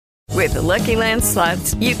With the Lucky Land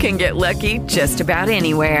Slots, you can get lucky just about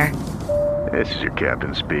anywhere. This is your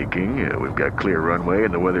captain speaking. We've got clear runway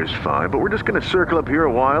and the weather's fine, but we're just going to circle up here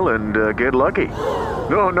a while and get lucky.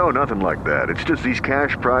 No, nothing like that. It's just these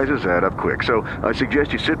cash prizes add up quick. So I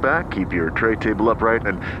suggest you sit back, keep your tray table upright,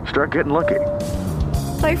 and start getting lucky.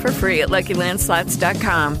 Play for free at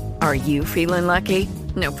LuckyLandSlots.com. Are you feeling lucky?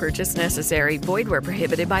 No purchase necessary. Void where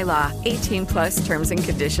prohibited by law. 18 plus terms and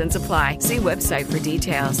conditions apply. See website for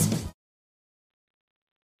details.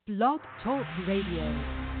 Blog Talk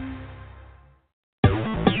Radio.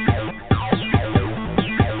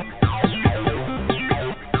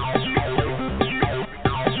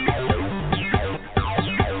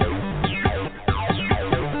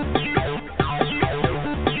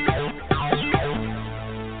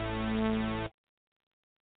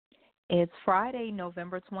 It's Friday,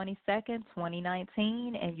 November 22nd,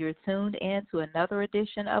 2019, and you're tuned in to another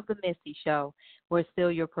edition of The Missy Show. We're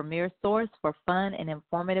still your premier source for fun and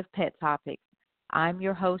informative pet topics. I'm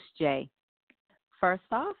your host, Jay. First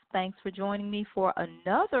off, thanks for joining me for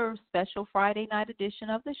another special Friday night edition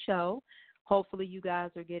of the show. Hopefully you guys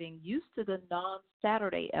are getting used to the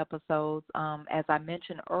non-Saturday episodes. As I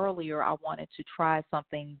mentioned earlier, I wanted to try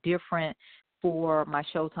something different for my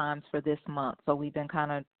show times for this month. So we've been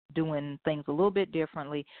kind of doing things a little bit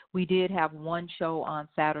differently. We did have one show on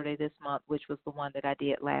Saturday this month, which was the one that I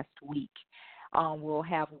did last week. We'll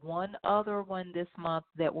have one other one this month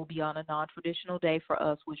that will be on a non-traditional day for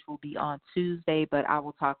us, which will be on Tuesday, but I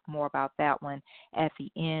will talk more about that one at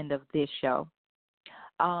the end of this show.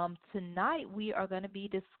 Tonight we are going to be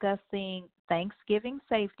discussing Thanksgiving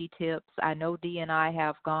safety tips. I know Dee and I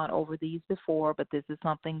have gone over these before, but this is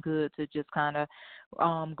something good to just kind of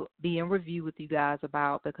be in review with you guys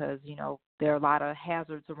about because, you know, there are a lot of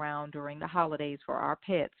hazards around during the holidays for our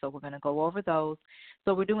pets, so we're going to go over those.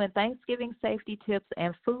 So we're doing Thanksgiving safety tips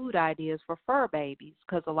and food ideas for fur babies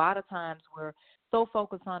because a lot of times we're so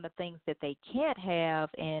focused on the things that they can't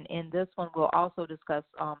have, and in this one we'll also discuss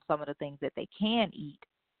some of the things that they can eat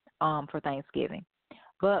for Thanksgiving.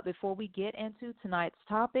 But before we get into tonight's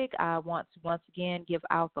topic, I want to once again give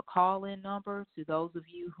out the call-in number to those of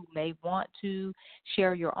you who may want to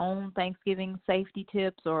share your own Thanksgiving safety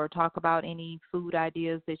tips or talk about any food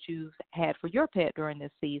ideas that you've had for your pet during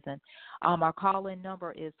this season. Our call-in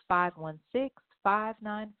number is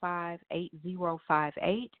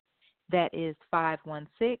 516-595-8058. That is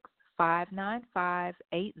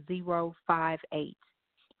 516-595-8058.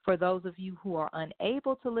 For those of you who are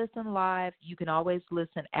unable to listen live, you can always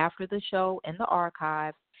listen after the show in the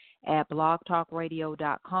archives at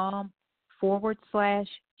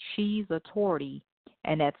blogtalkradio.com/She's a Tortie,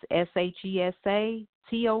 and that's SHESATORTIE.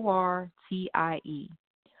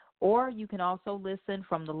 Or you can also listen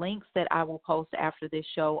from the links that I will post after this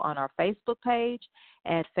show on our Facebook page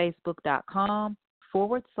at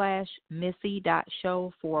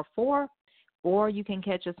facebook.com/Missy.show44. Or you can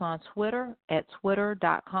catch us on Twitter at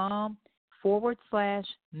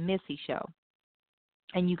twitter.com/Missy Show.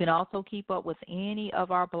 And you can also keep up with any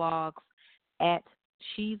of our blogs at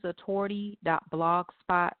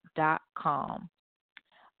she'satortie.blogspot.com.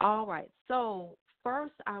 All right, so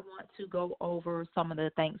first I want to go over some of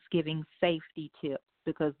the Thanksgiving safety tips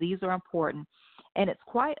because these are important. And it's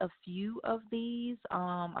quite a few of these.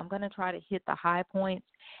 I'm going to try to hit the high points.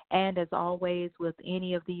 And as always, with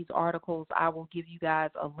any of these articles, I will give you guys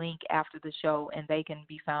a link after the show, and they can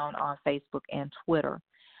be found on Facebook and Twitter.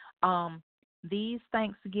 These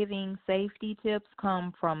Thanksgiving safety tips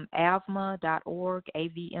come from avma.org,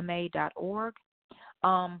 avma.org.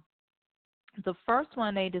 The first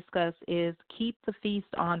one they discuss is keep the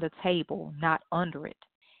feast on the table, not under it.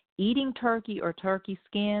 Eating turkey or turkey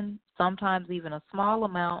skin, sometimes even a small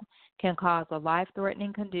amount, can cause a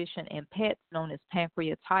life-threatening condition in pets known as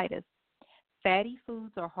pancreatitis. Fatty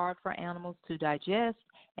foods are hard for animals to digest,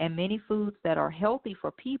 and many foods that are healthy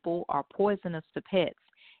for people are poisonous to pets,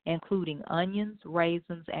 including onions,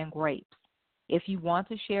 raisins, and grapes. If you want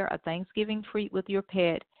to share a Thanksgiving treat with your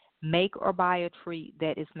pet, make or buy a treat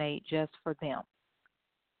that is made just for them.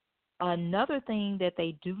 Another thing that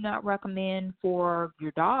they do not recommend for your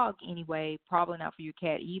dog anyway, probably not for your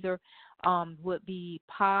cat either, would be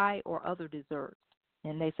pie or other desserts.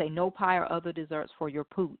 And they say no pie or other desserts for your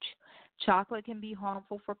pooch. Chocolate can be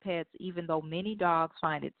harmful for pets, even though many dogs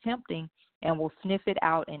find it tempting and will sniff it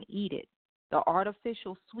out and eat it. The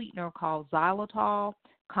artificial sweetener called xylitol,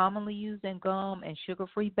 commonly used in gum and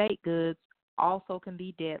sugar-free baked goods, also can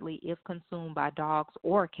be deadly if consumed by dogs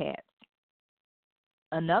or cats.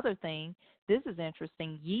 Another thing, this is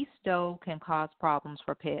interesting, yeast dough can cause problems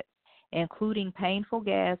for pets, including painful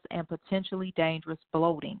gas and potentially dangerous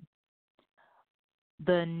bloating.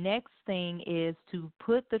 The next thing is to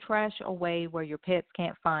put the trash away where your pets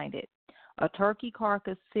can't find it. A turkey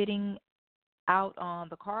carcass sitting out on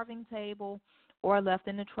the carving table or left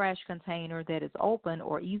in a trash container that is open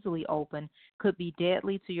or easily open could be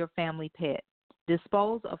deadly to your family pet.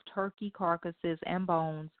 Dispose of turkey carcasses and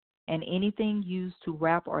bones and anything used to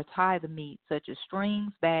wrap or tie the meat, such as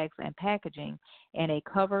strings, bags, and packaging, in a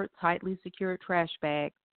covered, tightly secured trash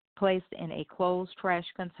bag placed in a closed trash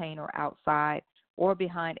container outside or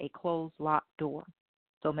behind a closed locked door.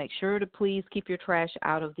 So make sure to please keep your trash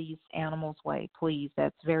out of these animals' way. Please,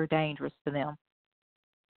 that's very dangerous to them.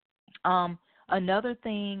 Another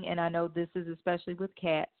thing, and I know this is especially with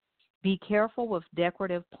cats, be careful with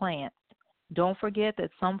decorative plants. Don't forget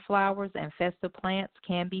that some flowers and festive plants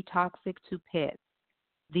can be toxic to pets.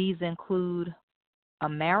 These include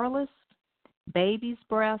amaryllis, baby's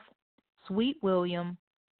breath, sweet william,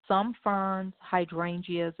 some ferns,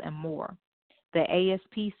 hydrangeas, and more. The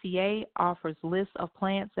ASPCA offers lists of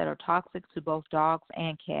plants that are toxic to both dogs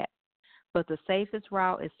and cats, but the safest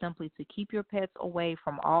route is simply to keep your pets away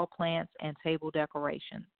from all plants and table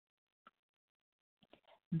decorations.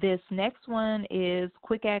 This next one is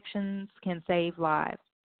quick actions can save lives.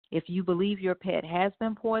 If you believe your pet has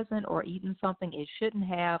been poisoned or eaten something it shouldn't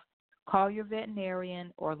have, call your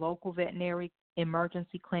veterinarian or local veterinary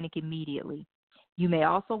emergency clinic immediately. You may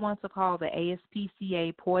also want to call the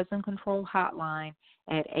ASPCA Poison Control Hotline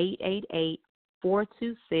at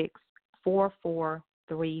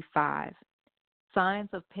 888-426-4435. Signs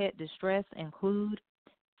of pet distress include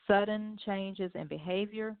sudden changes in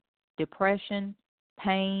behavior, depression,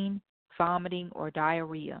 pain, vomiting, or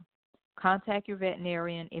diarrhea. Contact your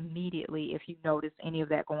veterinarian immediately if you notice any of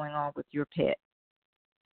that going on with your pet.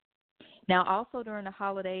 Now, also during the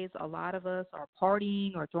holidays, a lot of us are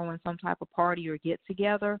partying or throwing some type of party or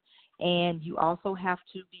get-together, and you also have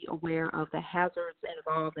to be aware of the hazards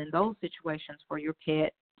involved in those situations for your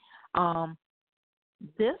pet.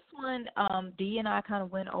 This one, Dee and I kind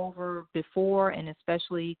of went over before, and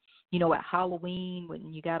especially, at Halloween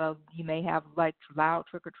when you may have like loud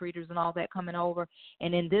trick-or-treaters and all that coming over.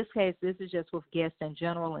 And in this case, this is just with guests in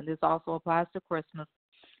general, and this also applies to Christmas.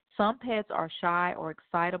 Some pets are shy or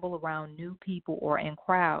excitable around new people or in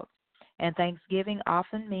crowds, and Thanksgiving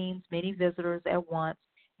often means many visitors at once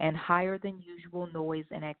and higher than usual noise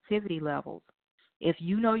and activity levels. If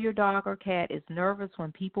you know your dog or cat is nervous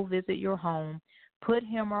when people visit your home, put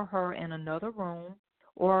him or her in another room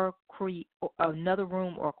or crate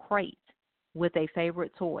with a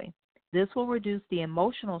favorite toy. This will reduce the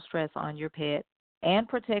emotional stress on your pet and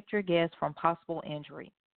protect your guests from possible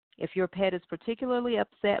injury. If your pet is particularly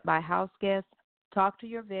upset by house guests, talk to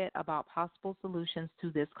your vet about possible solutions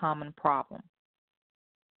to this common problem.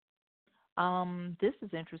 This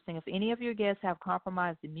is interesting. If any of your guests have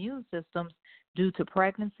compromised immune systems due to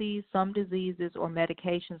pregnancy, some diseases, or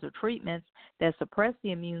medications or treatments that suppress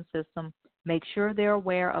the immune system, make sure they're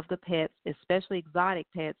aware of the pets, especially exotic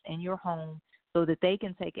pets, in your home so that they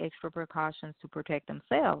can take extra precautions to protect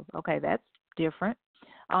themselves. Okay, that's different.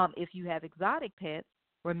 If you have exotic pets,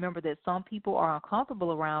 remember that some people are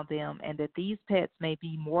uncomfortable around them and that these pets may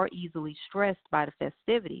be more easily stressed by the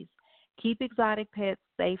festivities. Keep exotic pets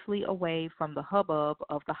safely away from the hubbub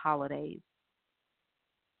of the holidays.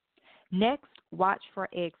 Next, watch for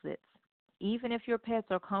exits. Even if your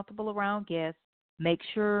pets are comfortable around guests, make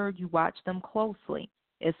sure you watch them closely,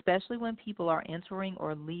 especially when people are entering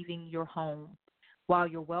or leaving your home. While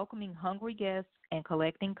you're welcoming hungry guests and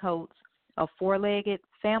collecting coats, a four-legged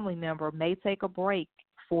family member may take a break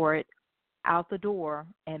for it out the door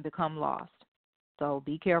and become lost. So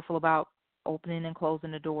be careful about opening and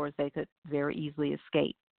closing the doors. They could very easily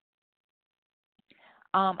escape.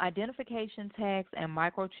 Identification tags and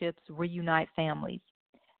microchips reunite families.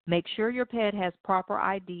 Make sure your pet has proper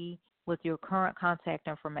ID with your current contact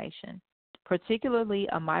information, particularly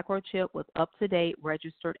a microchip with up-to-date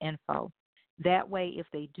registered info. That way, if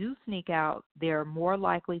they do sneak out, they're more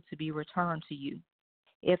likely to be returned to you.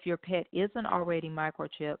 If your pet isn't already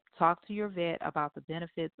microchipped, talk to your vet about the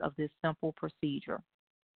benefits of this simple procedure.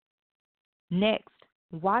 Next,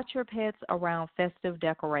 watch your pets around festive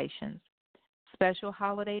decorations. Special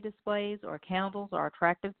holiday displays or candles are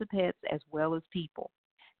attractive to pets as well as people.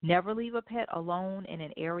 Never leave a pet alone in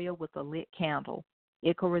an area with a lit candle.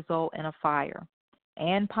 It could result in a fire.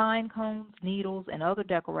 And pine cones, needles, and other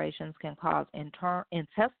decorations can cause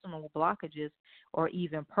intestinal blockages or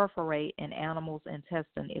even perforate an animal's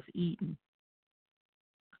intestine if eaten.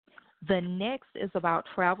 The next is about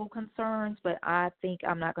travel concerns, but I think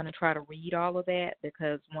I'm not going to try to read all of that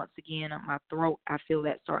because, once again, my throat, I feel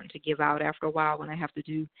that starting to give out after a while when I have to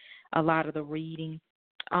do a lot of the reading.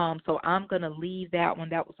 So I'm going to leave that one.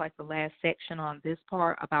 That was like the last section on this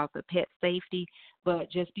part about the pet safety.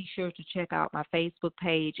 But just be sure to check out my Facebook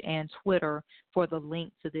page and Twitter for the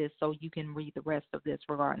link to this so you can read the rest of this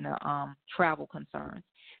regarding the travel concerns.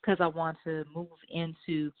 Because I want to move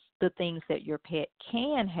into the things that your pet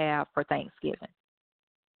can have for Thanksgiving.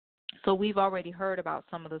 So we've already heard about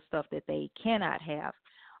some of the stuff that they cannot have.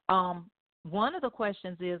 One of the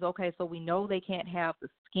questions is, okay, so we know they can't have the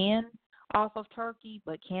skin off of turkey,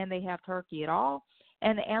 but can they have turkey at all?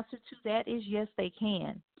 And the answer to that is yes, they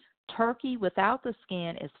can. Turkey without the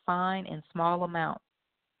skin is fine in small amounts.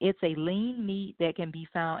 It's a lean meat that can be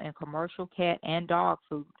found in commercial cat and dog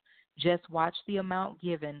food. Just watch the amount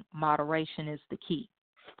given. Moderation is the key.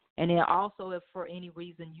 And then also, if for any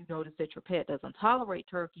reason you notice that your pet doesn't tolerate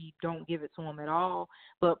turkey, don't give it to them at all.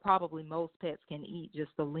 But probably most pets can eat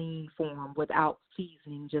just the lean form without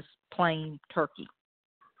seasoning, just plain turkey.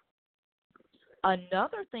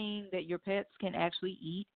 Another thing that your pets can actually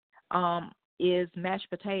eat is mashed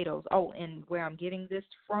potatoes. Oh, and where I'm getting this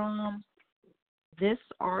from, this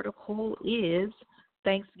article is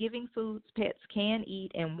Thanksgiving foods pets can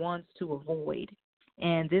eat and ones to avoid.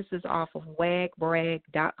 And this is off of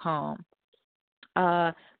wagbrag.com.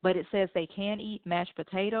 But it says they can eat mashed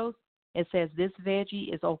potatoes. It says this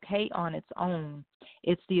veggie is okay on its own.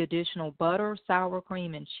 It's the additional butter, sour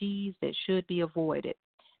cream, and cheese that should be avoided.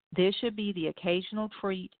 This should be the occasional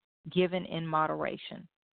treat given in moderation.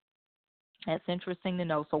 That's interesting to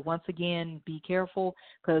know. So once again, be careful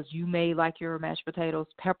because you may like your mashed potatoes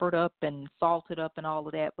peppered up and salted up and all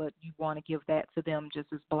of that, but you want to give that to them just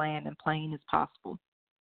as bland and plain as possible.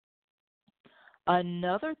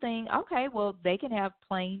 Another thing, okay, well, they can have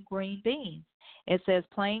plain green beans. It says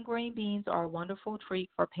plain green beans are a wonderful treat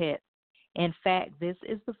for pets. In fact, this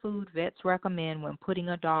is the food vets recommend when putting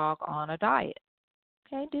a dog on a diet.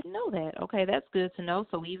 Okay, didn't know that. Okay, that's good to know.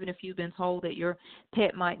 So even if you've been told that your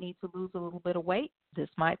pet might need to lose a little bit of weight, this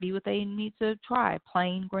might be what they need to try,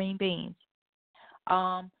 plain green beans.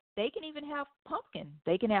 They can even have pumpkin.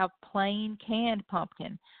 They can have plain canned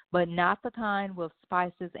pumpkin, but not the kind with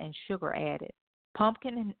spices and sugar added.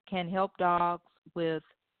 Pumpkin can help dogs with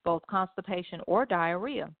both constipation or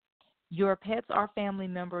diarrhea. Your pets are family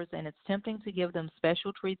members, and it's tempting to give them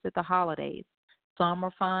special treats at the holidays. Some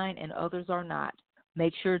are fine and others are not.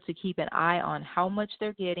 Make sure to keep an eye on how much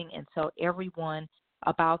they're getting and tell everyone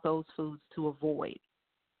about those foods to avoid.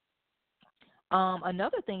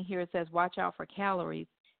 Another thing here, it says watch out for calories.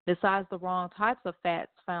 Besides the wrong types of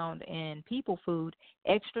fats found in people food,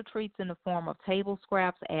 extra treats in the form of table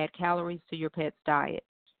scraps add calories to your pet's diet.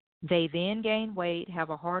 They then gain weight, have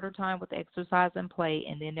a harder time with exercise and play,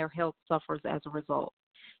 and then their health suffers as a result.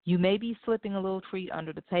 You may be slipping a little treat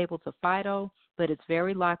under the table to Fido, but it's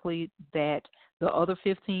very likely that the other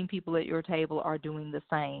 15 people at your table are doing the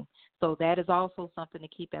same. So that is also something to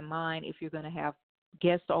keep in mind if you're going to have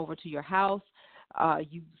guests over to your house.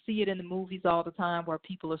 You see it in the movies all the time where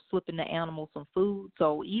people are slipping the animals some food.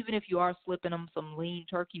 So even if you are slipping them some lean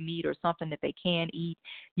turkey meat or something that they can eat,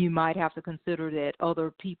 you might have to consider that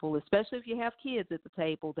other people, especially if you have kids at the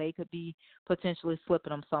table, they could be potentially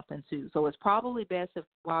slipping them something too. So it's probably best if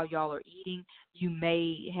while y'all are eating, you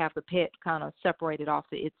may have the pet kind of separated off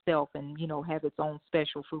to itself and, have its own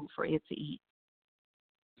special food for it to eat.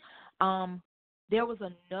 There was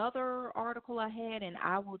another article I had, and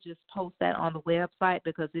I will just post that on the website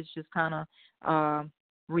because it's just kind of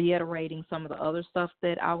reiterating some of the other stuff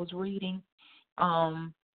that I was reading.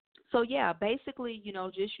 So, yeah, basically,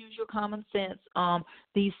 just use your common sense.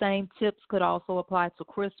 These same tips could also apply to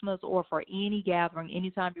Christmas or for any gathering,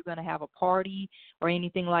 anytime you're going to have a party or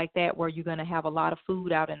anything like that where you're going to have a lot of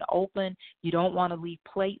food out in the open. You don't want to leave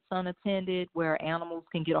plates unattended where animals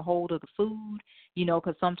can get a hold of the food,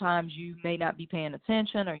 because sometimes you may not be paying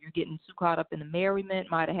attention or you're getting too caught up in the merriment,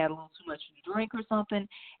 might have had a little too much to drink or something,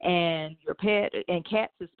 and your pet, and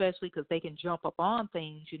cats especially because they can jump up on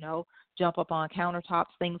things, jump up on countertops,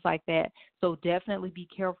 things like that. So definitely be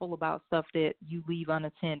careful about stuff that you leave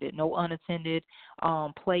unattended. No unattended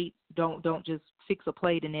plates. Don't just fix a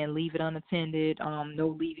plate and then leave it unattended.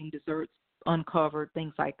 No leaving desserts uncovered,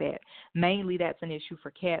 things like that. Mainly that's an issue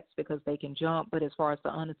for cats because they can jump, but as far as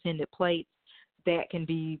the unattended plates, that can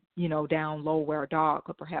be, down low where a dog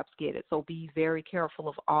could perhaps get it. So be very careful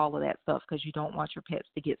of all of that stuff because you don't want your pets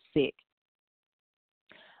to get sick.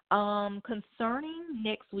 Concerning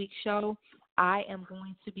next week's show, I am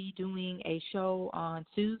going to be doing a show on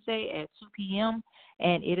Tuesday at 2 p.m.,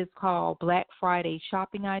 and it is called Black Friday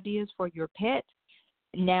Shopping Ideas for Your Pet.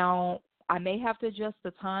 Now, I may have to adjust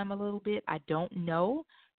the time a little bit. I don't know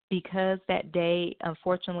because that day,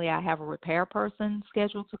 unfortunately, I have a repair person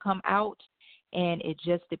scheduled to come out, and it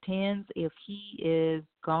just depends if he is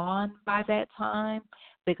gone by that time,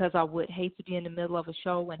 because I would hate to be in the middle of a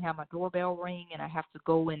show and have my doorbell ring and I have to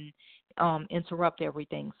go and interrupt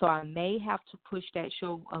everything. So I may have to push that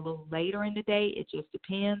show a little later in the day. It just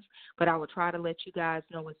depends. But I would try to let you guys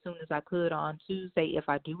know as soon as I could on Tuesday if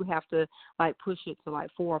I do have to push it to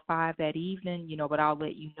 4 or 5 that evening, but I'll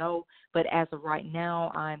let you know. But as of right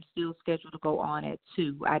now, I'm still scheduled to go on at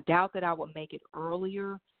 2. I doubt that I would make it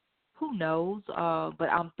earlier. Who knows? But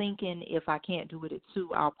I'm thinking if I can't do it at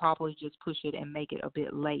 2, I'll probably just push it and make it a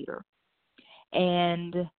bit later.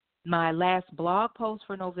 And my last blog post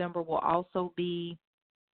for November will also be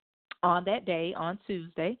on that day, on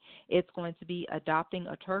Tuesday. It's going to be adopting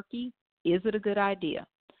a turkey. Is it a good idea?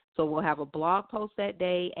 So we'll have a blog post that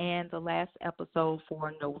day and the last episode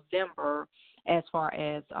for November as far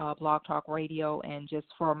as Blog Talk Radio and just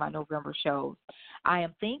for my November shows. I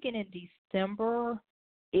am thinking in December,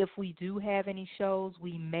 if we do have any shows,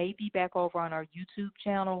 we may be back over on our YouTube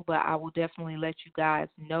channel, but I will definitely let you guys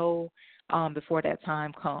know before that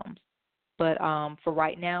time comes. But for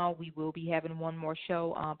right now, we will be having one more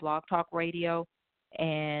show on Blog Talk Radio,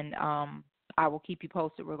 and I will keep you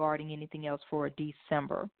posted regarding anything else for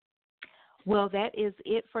December. Well, that is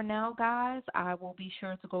it for now, guys. I will be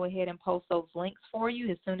sure to go ahead and post those links for you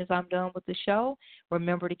as soon as I'm done with the show.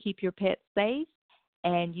 Remember to keep your pets safe.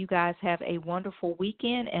 And you guys have a wonderful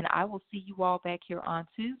weekend, and I will see you all back here on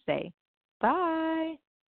Tuesday. Bye.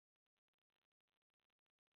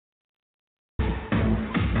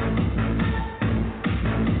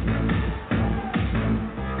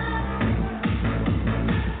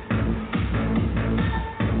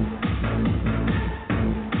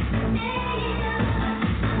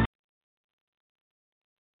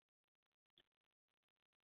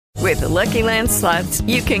 With the Lucky Land Slots,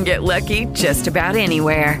 you can get lucky just about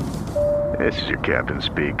anywhere. This is your captain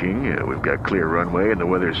speaking. We've got clear runway and the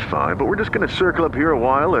weather's fine, but we're just going to circle up here a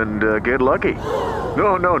while and get lucky.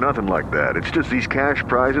 No, nothing like that. It's just these cash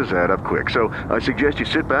prizes add up quick. So I suggest you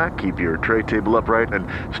sit back, keep your tray table upright, and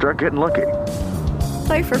start getting lucky.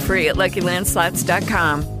 Play for free at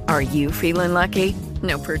LuckyLandSlots.com. Are you feeling lucky?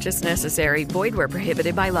 No purchase necessary. Void where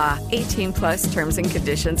prohibited by law. 18+ terms and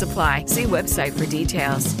conditions apply. See website for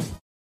details.